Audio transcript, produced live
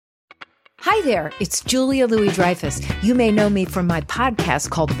Hi there, it's Julia Louis-Dreyfus. You may know me from my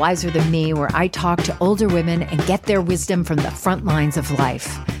podcast called Wiser Than Me, where I talk to older women and get their wisdom from the front lines of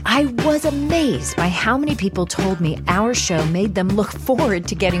life. I was amazed by how many people told me our show made them look forward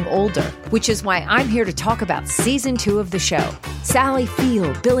to getting older, which is why I'm here to talk about season 2 of the show. Sally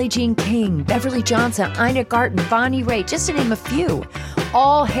Field, Billie Jean King, Beverly Johnson, Ina Garten, Bonnie Raitt, just to name a few.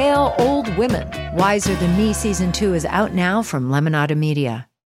 All hail old women. Wiser Than Me season 2 is out now from Lemonada Media.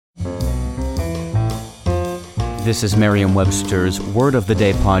 This is Merriam-Webster's Word of the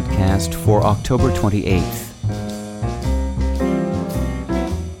Day podcast for October 28th.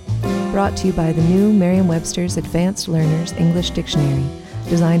 Brought to you by the new Merriam-Webster's Advanced Learners English Dictionary,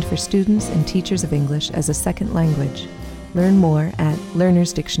 designed for students and teachers of English as a second language. Learn more at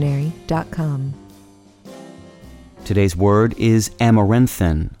learnersdictionary.com. Today's word is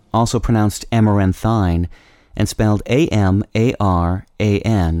amaranthine, also pronounced amaranthine, and spelled A-M-A-R-A-N-T-H-I-N-E.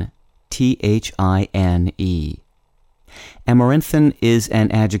 Amaranthine is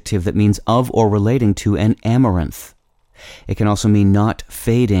an adjective that means of or relating to an amaranth. It can also mean not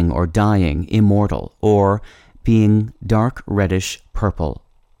fading or dying, immortal, or being dark reddish purple.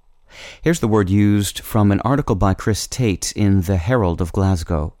 Here's the word used from an article by Chris Tait in the Herald of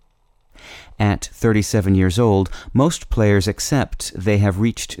Glasgow. At 37 years old, most players accept they have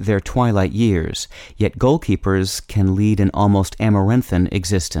reached their twilight years, yet goalkeepers can lead an almost amaranthine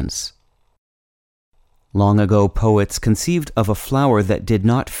existence. Long ago, poets conceived of a flower that did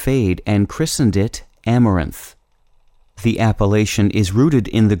not fade and christened it amaranth. The appellation is rooted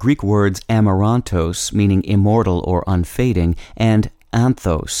in the Greek words amarantos, meaning immortal or unfading, and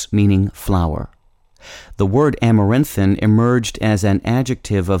anthos, meaning flower. The word amaranthine emerged as an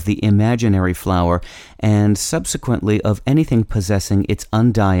adjective of the imaginary flower and subsequently of anything possessing its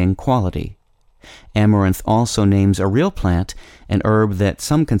undying quality. Amaranth also names a real plant, an herb that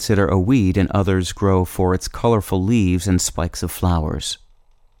some consider a weed and others grow for its colorful leaves and spikes of flowers.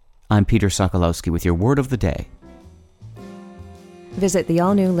 I'm Peter Sokolowski with your Word of the Day. Visit the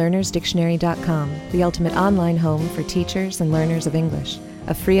all-new learnersdictionary.com, the ultimate online home for teachers and learners of English.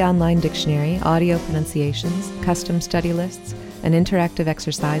 A free online dictionary, audio pronunciations, custom study lists, and interactive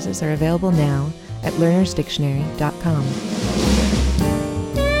exercises are available now at learnersdictionary.com.